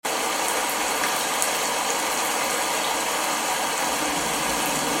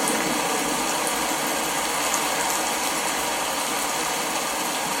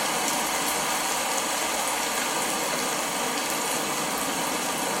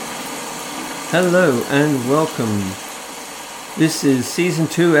Hello and welcome. This is Season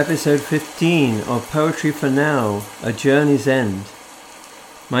 2, Episode 15 of Poetry for Now, A Journey's End.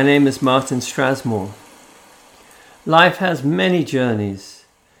 My name is Martin Strasmore. Life has many journeys,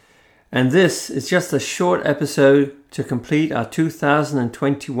 and this is just a short episode to complete our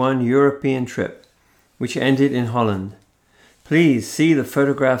 2021 European trip, which ended in Holland. Please see the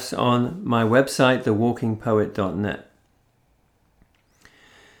photographs on my website, thewalkingpoet.net.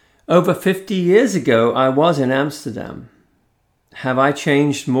 Over 50 years ago, I was in Amsterdam. Have I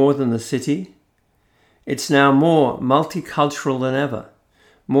changed more than the city? It's now more multicultural than ever,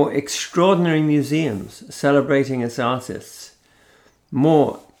 more extraordinary museums celebrating its artists,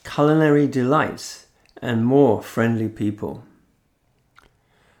 more culinary delights, and more friendly people.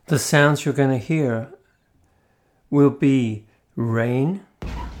 The sounds you're going to hear will be rain,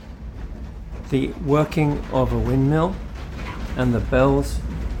 the working of a windmill, and the bells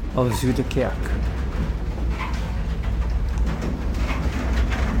of Zuiderkerk.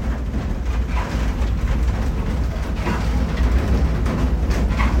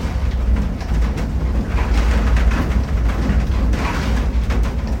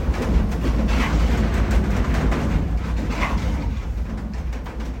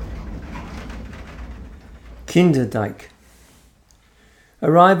 Kinderdijk.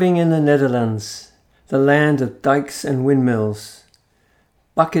 Arriving in the Netherlands, the land of dikes and windmills,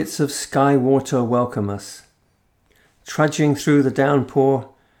 buckets of sky water welcome us. Trudging through the downpour,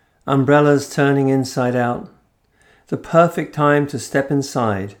 umbrellas turning inside out, the perfect time to step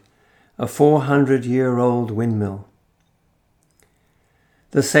inside a 400-year-old windmill.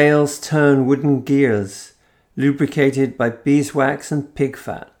 The sails turn wooden gears, lubricated by beeswax and pig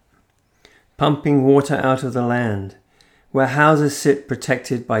fat, pumping water out of the land, where houses sit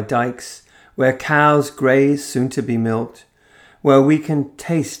protected by dikes, where cows graze soon to be milked, where we can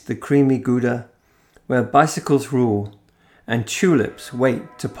taste the creamy Gouda, where bicycles rule and tulips wait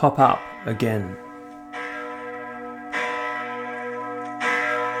to pop up again.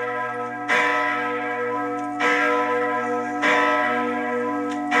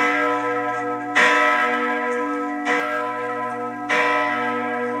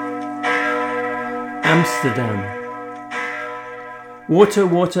 Amsterdam. Water,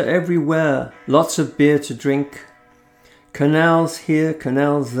 water everywhere, lots of beer to drink. Canals here,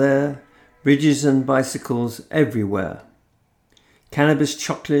 canals there, bridges and bicycles everywhere. Cannabis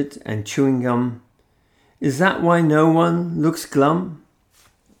chocolate and chewing gum. Is that why no one looks glum?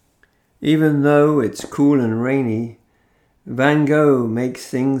 Even though it's cool and rainy, Van Gogh makes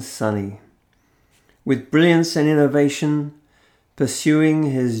things sunny. With brilliance and innovation, pursuing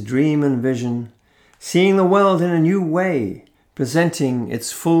his dream and vision, seeing the world in a new way, presenting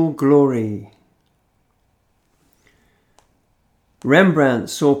its full glory. Rembrandt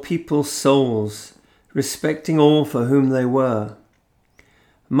saw people's souls, respecting all for whom they were,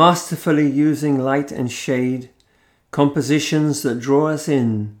 masterfully using light and shade, compositions that draw us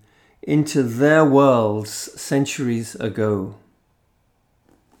into their worlds centuries ago.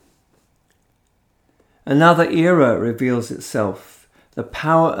 Another era reveals itself, the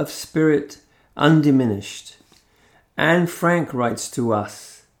power of spirit undiminished. Anne Frank writes to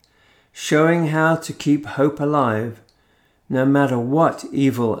us, showing how to keep hope alive no matter what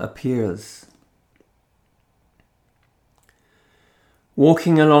evil appears.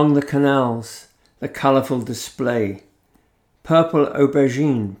 Walking along the canals, the colourful display, purple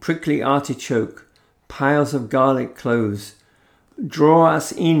aubergine, prickly artichoke, piles of garlic cloves, draw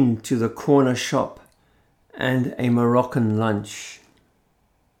us into the corner shop and a Moroccan lunch.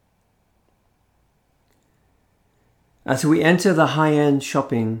 As we enter the high-end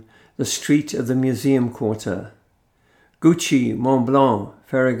shopping, the street of the museum quarter, Gucci, Montblanc,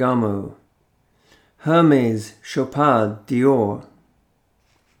 Ferragamo, Hermes, Chopard, Dior.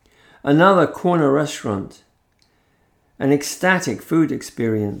 Another corner restaurant, an ecstatic food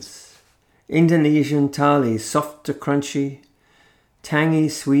experience, Indonesian thali, soft to crunchy, tangy,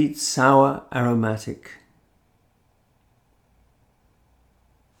 sweet, sour, aromatic.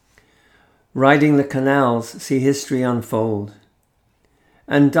 Riding the canals, see history unfold,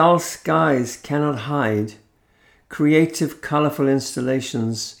 and dull skies cannot hide creative, colourful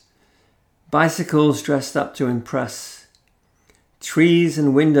installations, bicycles dressed up to impress, trees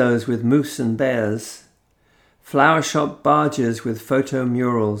and windows with moose and bears, flower shop barges with photo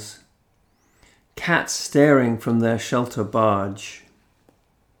murals, cats staring from their shelter barge.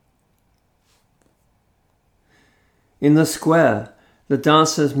 In the square, the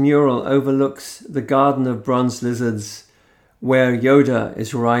dancer's mural overlooks the garden of bronze lizards, where Yoda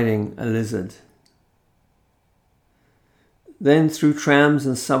is riding a lizard. then through trams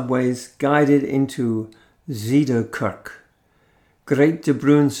and subways guided into Zuiderkerk. Great De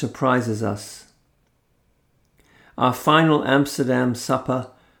Bruin surprises us. Our final Amsterdam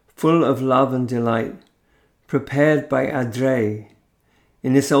supper, full of love and delight, prepared by Adré,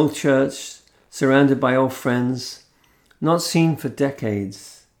 in this old church, surrounded by old friends, not seen for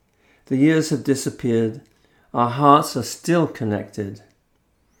decades. The years have disappeared, our hearts are still connected.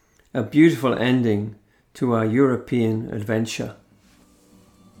 A beautiful ending to our European adventure.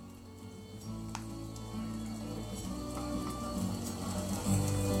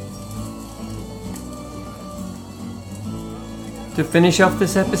 To finish off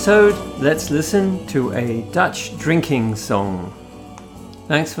this episode, let's listen to a Dutch drinking song.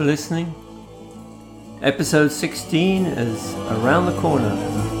 Thanks for listening. Episode 16 is around the corner.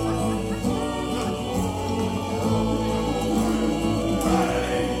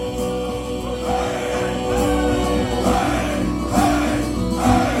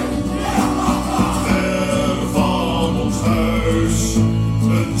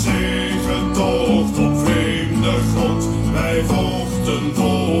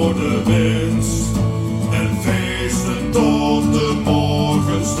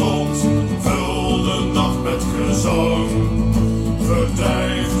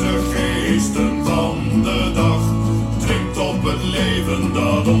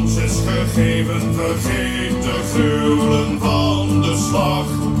 Dat ons is gegeven, vergeet de gruwelen van de slag.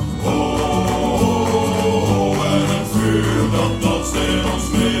 Oh, en het vuur dat danst in ons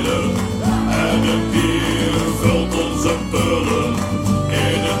midden, en het bier vult onze pullen,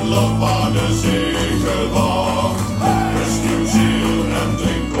 in het land waar de zege wacht. Rust uw ziel en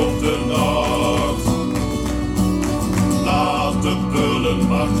drink op de nacht. Laat de pullen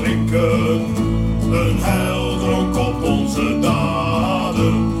maar drinken, een heildronk op onze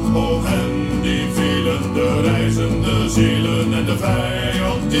daden. O hen die vielen, de reizende zielen en de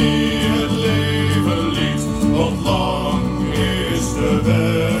vijand die het leven liet. Want lang is de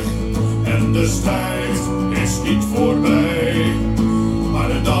weg en de strijd